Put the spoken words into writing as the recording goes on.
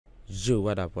Yo,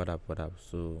 what up?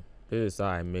 So this is how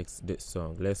I mix this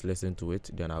song. Let's listen to it,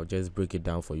 then I'll just break it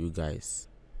down for you guys.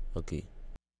 Okay.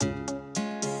 Oh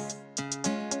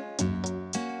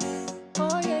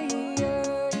yeah,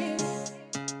 yeah, yeah.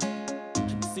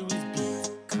 Series beats,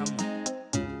 KAMA.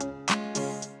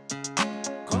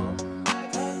 Come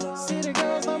back along. See the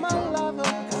girls on my lover.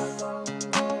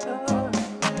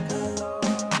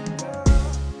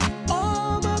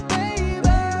 Oh my baby,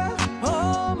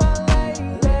 oh my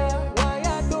lady, why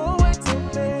you do it to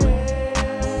me?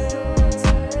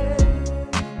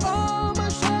 Oh my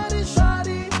shawty,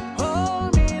 shawty,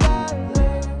 hold me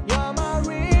darling, you're my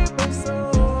reaper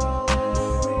soul.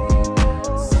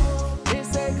 Me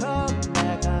say come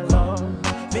back along,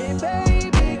 me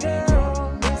baby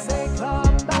girl. Me say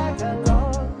come back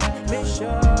along, me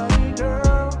shawty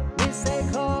girl. Me say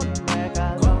come back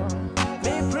along,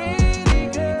 me pretty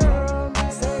girl. Me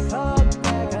say come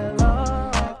back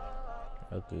along.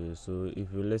 Okay, so if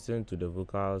you listen to the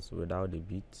vocals without the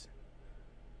beat,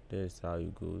 this is how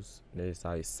it goes. This is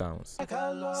how it sounds.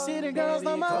 See the girls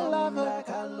on my lover.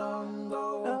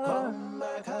 Come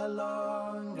back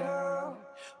along, girl.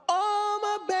 Oh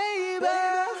my baby,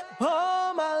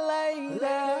 oh my lady,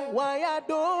 why you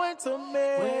doing to me?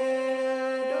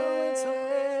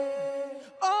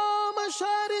 Oh my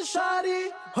shawty,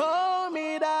 shawty, hold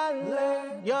me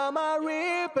darling, you're my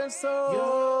reaper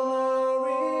soul.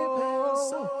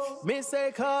 Me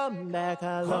say come back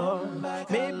along,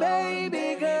 me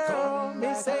baby girl.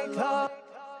 Me say come.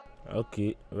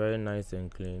 Okay, very nice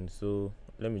and clean. So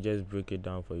let me just break it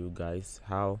down for you guys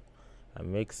how I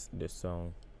mix the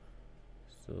song.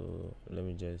 So let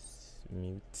me just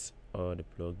mute all the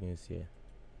plugins here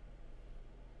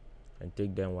and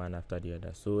take them one after the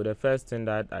other. So the first thing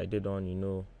that I did on,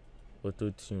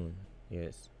 auto tune.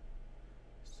 Yes,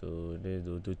 so this is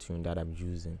the auto tune that I'm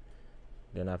using.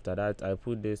 Then after that, I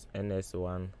put this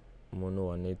NS1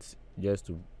 mono on it just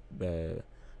to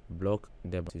block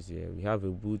the basses here. We have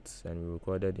a boot and we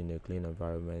recorded in a clean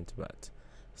environment, but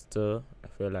still I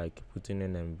feel like putting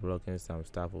in and blocking some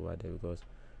stuff over there because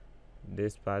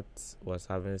this part was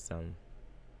having some.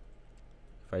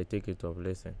 If I take it off,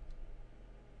 listen,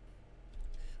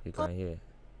 you can hear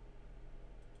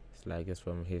it's like it's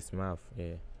from his mouth.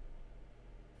 Yeah.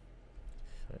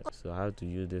 So how to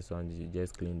use this one, you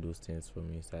just clean those things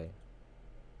from inside.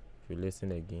 If you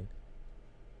listen again,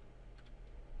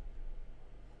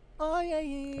 Oh yeah,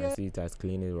 yeah. I see it has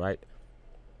cleaned it, right?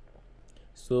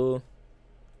 So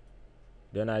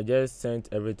then I just sent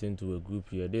everything to a group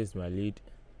here. This is my lead.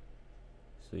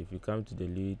 So if you come to the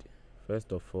lead,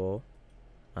 first of all,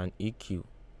 an EQ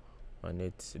on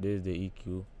it. This is the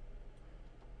EQ.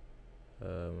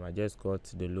 I just got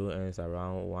the low ends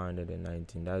around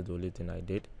 119. That's the only thing I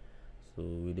did. So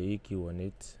with the EQ on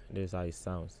it, this is how it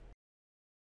sounds.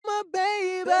 My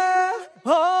baby,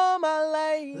 oh my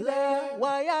lady,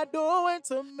 why you doing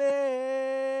to me?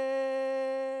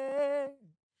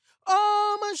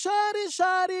 Oh my shawty,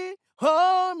 shawty,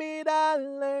 hold me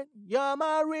darling, you're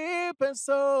my reaper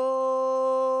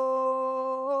soul.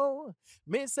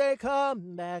 Me say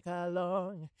come back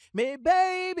along, me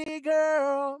baby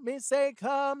girl. Me say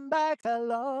come back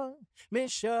along, me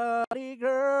shawty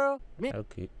girl. Me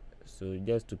Okay, so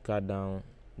just to cut down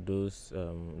those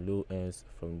low ends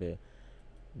from there.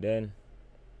 Then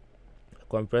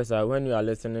compressor, when you are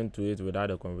listening to it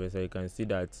without a compressor, you can see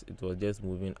that it was just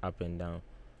moving up and down,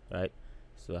 right?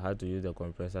 So I had to use the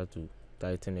compressor to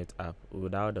tighten it up.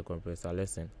 Without the compressor,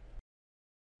 listen.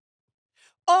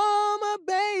 oh my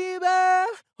baby,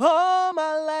 oh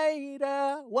my lady,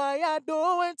 why you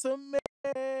doing to me?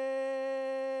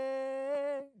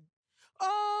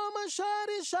 Oh my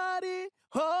shawty, shawty,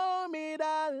 hold me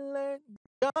darling,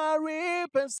 you're my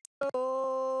reaper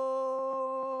soul.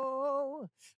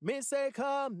 Me say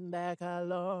come back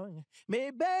along,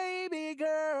 me baby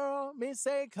girl. Me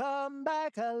say come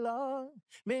back along,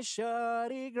 me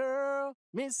shawty girl.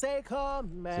 Me say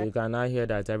come back. So you can now hear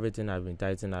that everything has been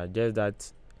tightened up, just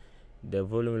that the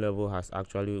volume level has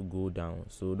actually go down.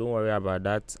 So don't worry about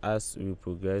that. As we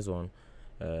progress on,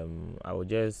 I will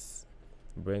just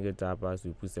bring it up as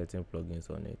we put certain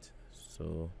plugins on it.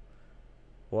 So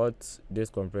what this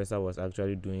compressor was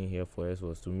actually doing here for us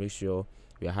was to make sure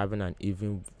we are having an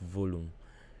even volume.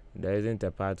 There isn't a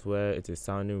part where it is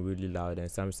sounding really loud and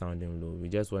some sounding low. We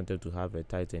just wanted to have a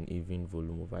tight and even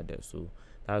volume over there. So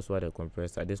that's what this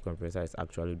compressor is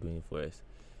actually doing for us.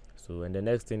 So and the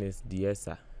next thing is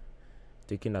de-esser,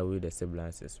 taking away the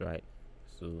sibilances, right?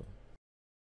 So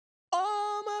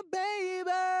oh my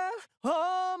baby,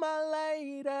 oh my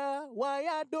lady, why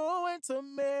you doing to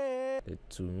me?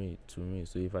 to me.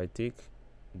 So if I take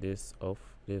this off,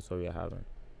 this is what we are having.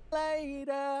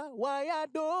 Later, why you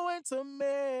doing to me?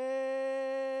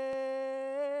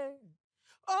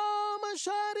 Oh, my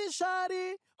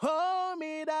shawty, hold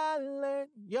me, darling.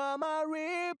 You're my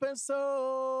reaping soul.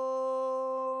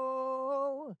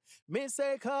 Me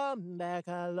say, come back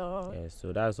along. Yeah,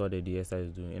 so that's what the DSI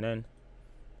is doing. And then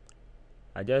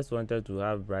I just wanted to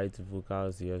have bright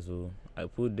vocals here, so I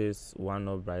put this one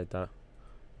up brighter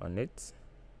on it.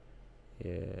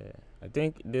 Yeah, I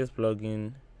think this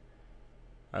plugin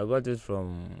I got it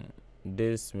from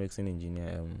this mixing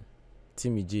engineer,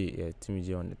 Timmy J. Yeah, Timmy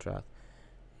J on the track.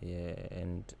 Yeah,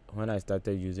 and when I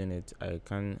started using it, I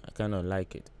kind of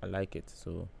like it. I like it,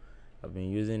 so I've been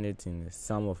using it in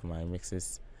some of my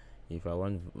mixes if I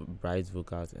want bright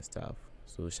vocals and stuff.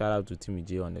 So shout out to Timmy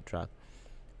J on the track.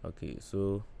 Okay,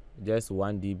 so just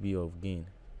 1 dB of gain.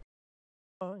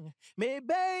 Me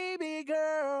baby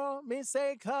girl, me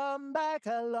say come back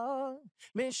along.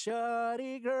 Me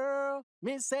shorty girl,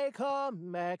 me say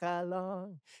come back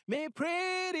along. Me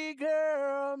pretty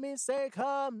girl, me say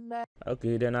come back.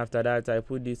 Okay, then after that I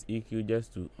put this EQ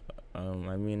just to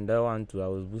I mean that one too, I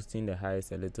was boosting the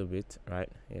highs a little bit, right?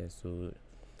 Yeah, so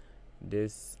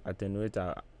this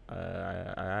attenuator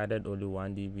I added only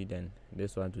 1 dB, then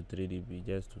this one to 3 dB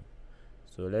just to.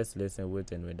 So let's listen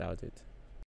with and without it.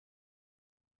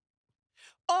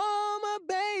 Oh my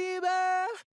baby,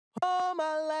 oh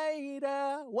my lady,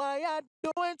 why you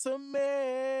doing to me?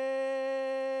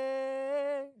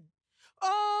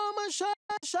 Oh my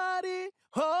shawty,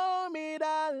 hold me,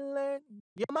 darling.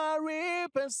 You're my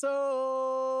reaping soul.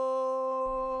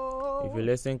 If you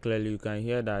listen clearly, you can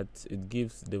hear that it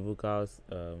gives the vocals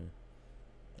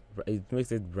it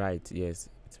makes it bright. Yes,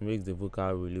 it makes the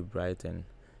vocal really bright, and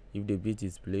if the beat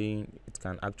is playing, it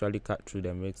can actually cut through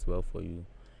the mix well for you.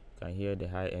 You can hear the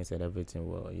high ends and everything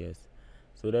well. Yes,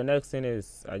 so the next thing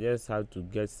is I just have to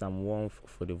get some warmth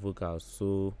for the vocals.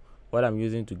 So what I'm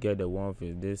using to get the warmth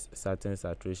is this satin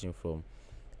saturation from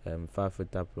Far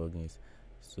Filter plugins.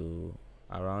 So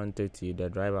around 30, the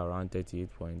drive around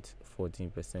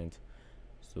 38.14%.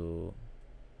 so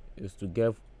it's to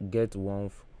get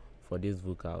warmth for this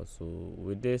vocal. So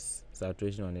with this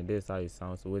saturation on it, this is how it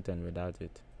sounds with and without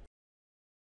it.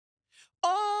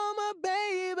 Oh my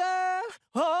baby,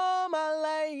 oh my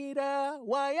lady,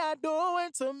 why you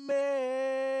doing to me?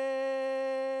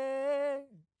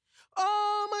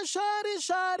 Oh my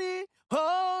shawty,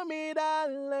 hold me,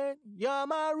 darling. You're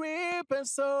my reaping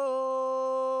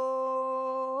soul.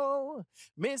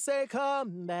 Me say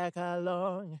come back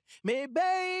along. Me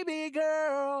baby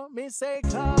girl, me say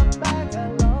come back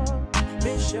along.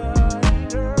 Me shawty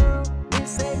girl, me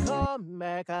say come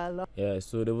back along. Yeah,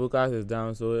 so the vocals is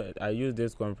down, so I use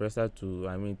this compressor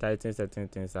to tighten certain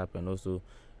things up, and also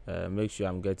make sure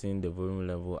I'm getting the volume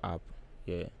level up.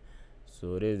 Yeah,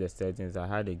 so this is the settings. I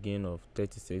had a gain of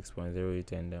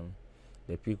 36.08 and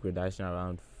the peak reduction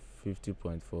around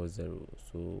 50.40.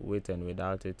 So with and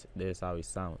without it, this is how it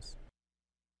sounds.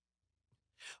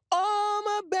 Oh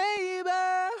my baby,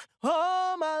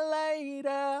 oh my lady,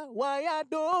 why you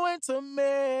doing to me?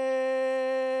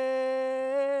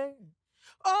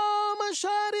 Oh my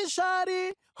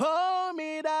shawty, hold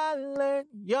me, darling.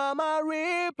 You're my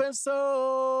reaping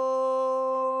soul.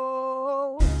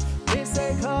 Me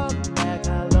say come back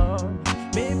along.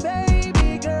 Me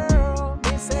baby girl,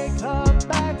 me say come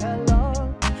back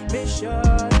along. Me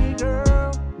shawty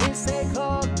girl, me say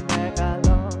come back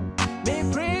along. Me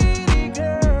pretty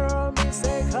girl, me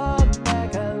say come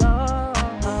back along.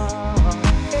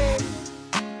 Hey.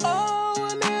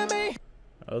 Oh, me.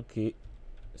 Okay,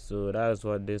 so that's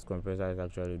what this compressor is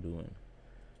actually doing.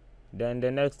 Then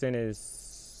the next thing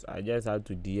is I just have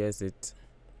to DS it.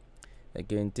 I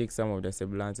can take some of the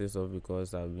semblances off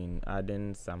because I've been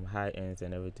adding some high ends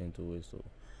and everything to it. So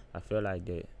I feel like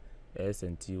the S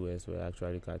and T waves were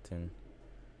actually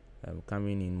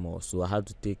coming in more. So I had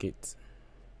to take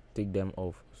them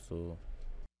off. So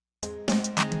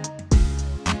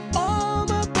Oh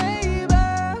my baby,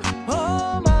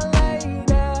 oh my lady,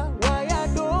 why you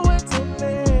doing to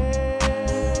me?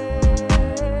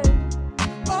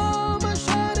 Oh my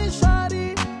shawty,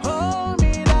 hold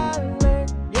me, darling.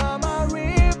 You're my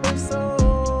reaping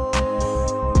soul.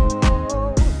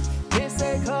 Me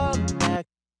say come back.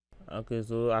 okay,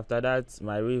 so after that,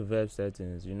 my reverb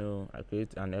settings, I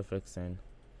create an FXN.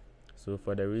 So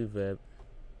for the reverb,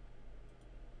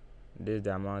 this is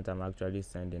the amount I'm actually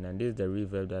sending, and this is the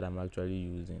reverb that I'm actually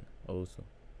using also.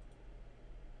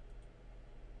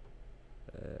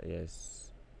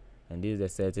 Yes, and these are the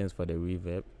settings for the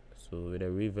reverb. So with the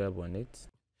reverb on it,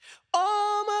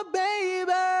 Oh my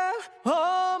baby,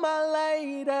 oh my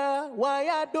lady, why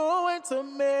you doing to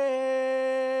me?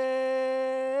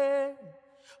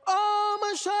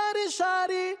 my shawty,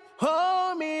 shawty,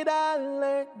 hold me,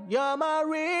 darling. You're my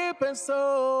reaping soul.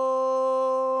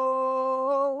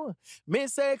 Me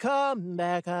say come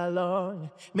back along,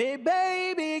 me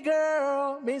baby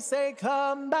girl. Me say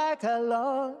come back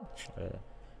along.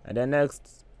 And the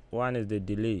next one is the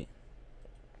delay,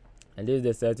 and this is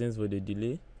the settings for the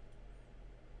delay,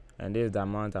 and this is the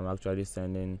amount I'm actually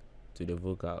sending to the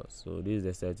vocals. So this is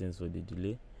the settings for the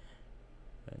delay,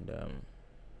 and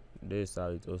this is how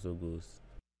it also goes.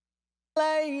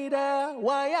 Later,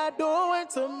 why you doing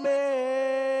to me?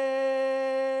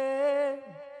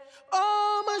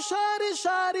 Oh, my shawty,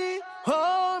 shawty,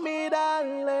 hold me,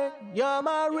 darling. You're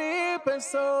my reaping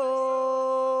soul.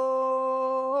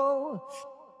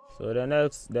 So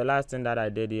the last thing that I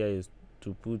did here is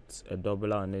to put a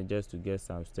doubler on it, just to get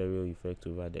some stereo effect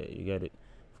over there. You get it,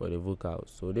 for the vocals.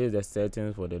 So this is the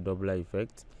settings for the doubler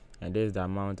effect, and this is the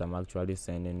amount I'm actually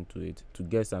sending to it to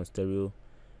get some stereo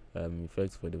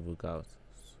effects for the vocals.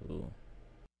 So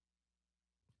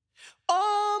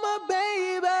oh my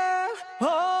baby,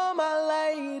 oh my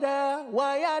lady,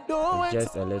 why you doing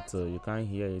just a little, you can't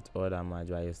hear it all that much,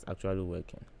 but it's actually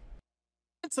working.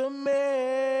 to me?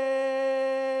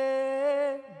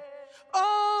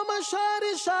 Oh my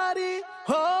shawty, shawty,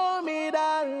 hold me,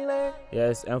 darling.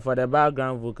 Yes, and for the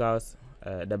background vocals,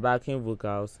 the backing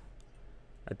vocals,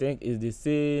 I think it's the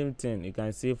same thing. You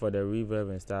can see for the reverb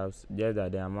and stuff, just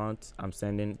that the amount I'm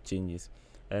sending changes.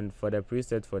 And for the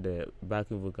preset for the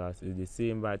backing vocals is the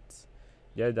same, but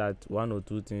just that one or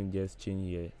two things just change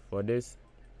here. For this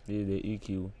is the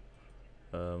EQ.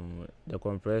 The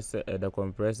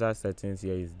compressor settings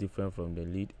here is different from the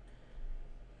lead.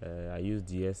 I use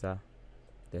DSR.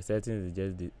 The settings is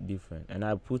just different, and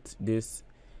I put this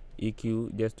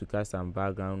EQ just to cut some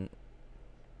background,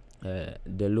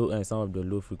 the low and some of the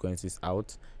low frequencies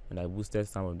out, and I boosted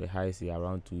some of the highs here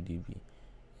around 2 dB.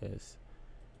 Yes,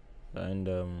 and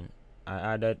I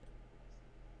added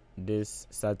this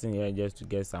setting here just to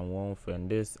get some warmth, and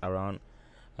this around,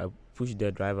 I pushed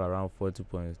the drive around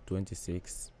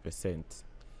 40.26%.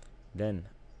 Then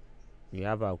we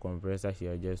have our compressor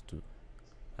here just to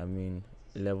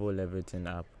level everything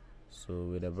up. So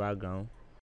with the background,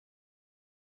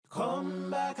 come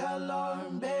back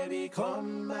along, baby,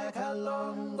 come back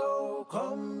along, go,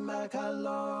 come back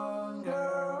along,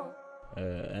 girl.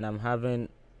 And I'm having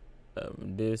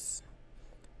this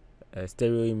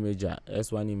stereo imager,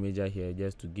 S1 imager here,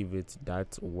 just to give it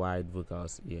that wide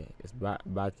vocals. Yeah, it's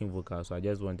backing vocals, so I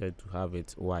just wanted to have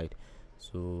it wide.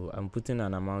 So I'm putting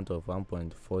an amount of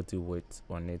 1.40 watts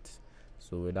on it.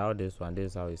 So without this one,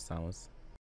 this is how it sounds.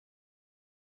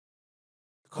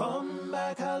 Come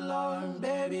back along,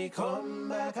 baby, come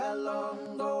back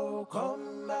along, go,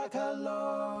 come back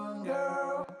along,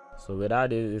 girl. So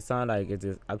without it, it sounds like it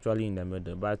is actually in the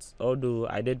middle. But although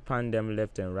I did pan them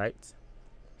left and right,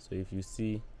 so if you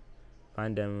see,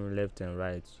 pan them left and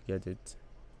right, you get it.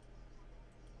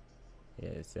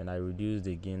 Yes, and I reduced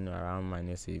the gain around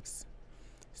 -6.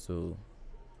 So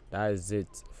that is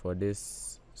it for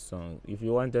this song. If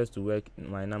you want us to work,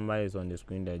 my number is on the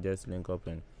screen there. Just link up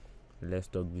and let's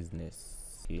talk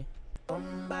business. Okay.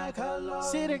 Come back along,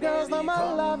 see the girls, I'm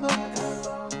a lover.